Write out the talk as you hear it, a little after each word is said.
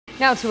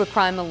Now to a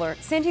crime alert.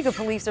 San Diego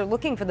police are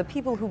looking for the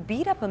people who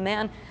beat up a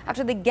man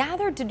after they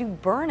gathered to do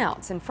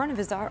burnouts in front of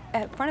his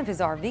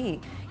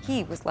RV.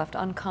 He was left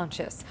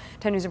unconscious.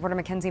 10 News reporter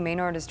Mackenzie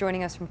Maynard is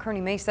joining us from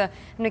Kearny Mesa.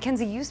 And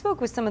Mackenzie, you spoke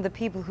with some of the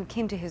people who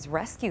came to his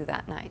rescue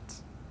that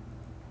night.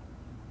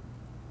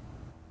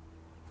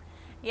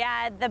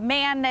 Yeah, the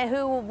man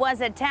who was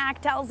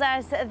attacked tells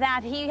us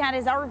that he had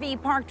his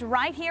RV parked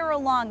right here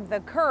along the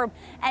curb,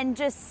 and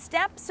just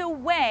steps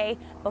away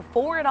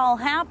before it all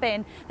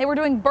happened, they were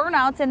doing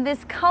burnouts in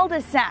this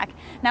cul-de-sac.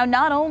 Now,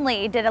 not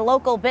only did a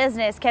local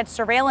business catch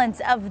surveillance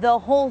of the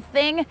whole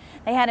thing,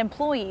 they had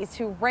employees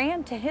who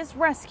ran to his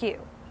rescue.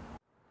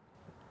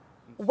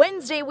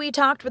 Wednesday, we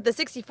talked with the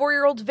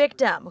 64-year-old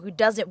victim who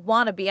doesn't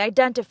want to be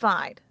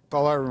identified.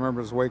 All I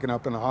remember is waking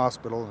up in the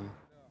hospital and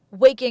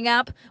waking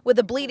up with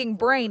a bleeding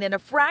brain and a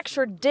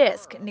fractured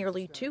disc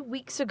nearly 2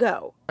 weeks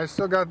ago. I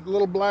still got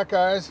little black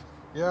eyes.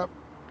 Yep.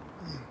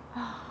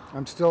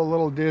 I'm still a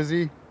little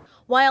dizzy.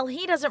 While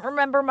he doesn't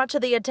remember much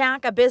of the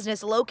attack, a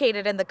business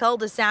located in the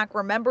cul-de-sac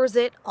remembers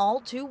it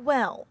all too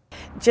well.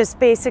 Just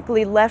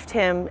basically left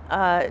him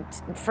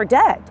for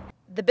dead.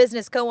 The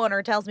business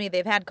co-owner tells me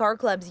they've had car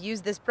clubs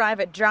use this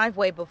private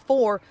driveway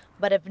before,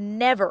 but have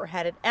never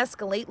had it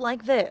escalate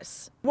like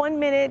this. 1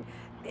 minute,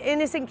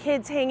 innocent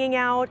kids hanging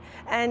out,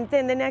 and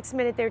then the next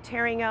minute they're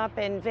tearing up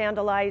and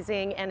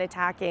vandalizing and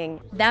attacking.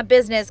 That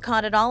business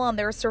caught it all on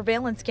their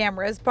surveillance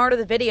cameras. Part of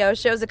the video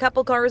shows a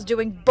couple cars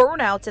doing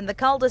burnouts in the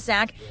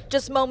cul-de-sac.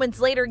 Just moments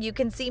later, you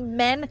can see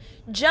men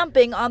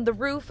jumping on the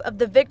roof of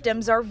the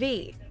victim's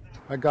RV.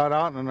 I got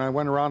out and I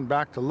went around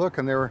back to look,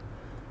 and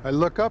I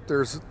look up,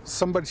 there's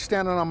somebody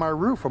standing on my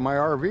roof of my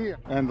RV.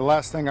 And the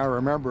last thing I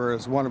remember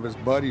is one of his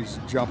buddies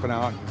jumping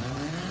out.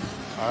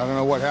 I don't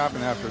know what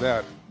happened after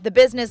that. The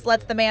business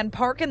lets the man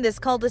park in this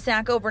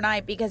cul-de-sac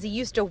overnight because he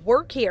used to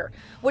work here,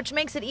 which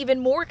makes it even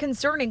more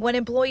concerning when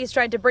employees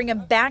tried to bring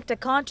him back to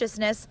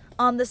consciousness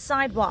on the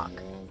sidewalk.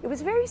 It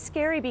was very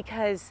scary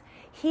because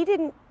he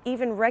didn't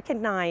even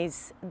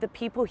recognize the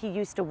people he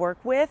used to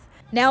work with.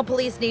 Now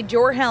police need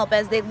your help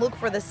as they look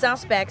for the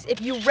suspects.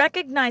 If you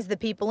recognize the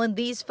people in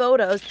these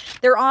photos,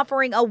 they're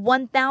offering a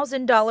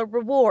 $1,000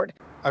 reward.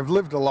 I've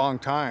lived a long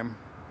time,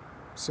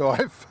 so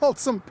I felt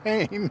some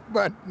pain,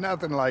 but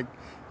nothing like,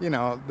 you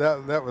know,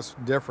 that was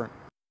different.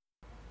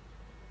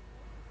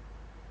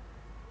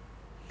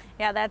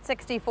 Yeah, that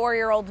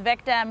 64-year-old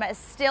victim is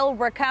still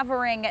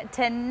recovering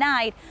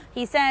tonight.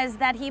 He says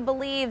that he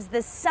believes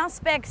the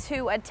suspects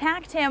who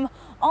attacked him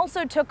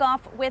also took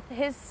off with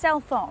his cell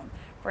phone.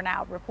 For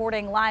now,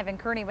 reporting live in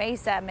Kearny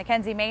Mesa,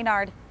 Mackenzie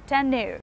Maynard, 10 News.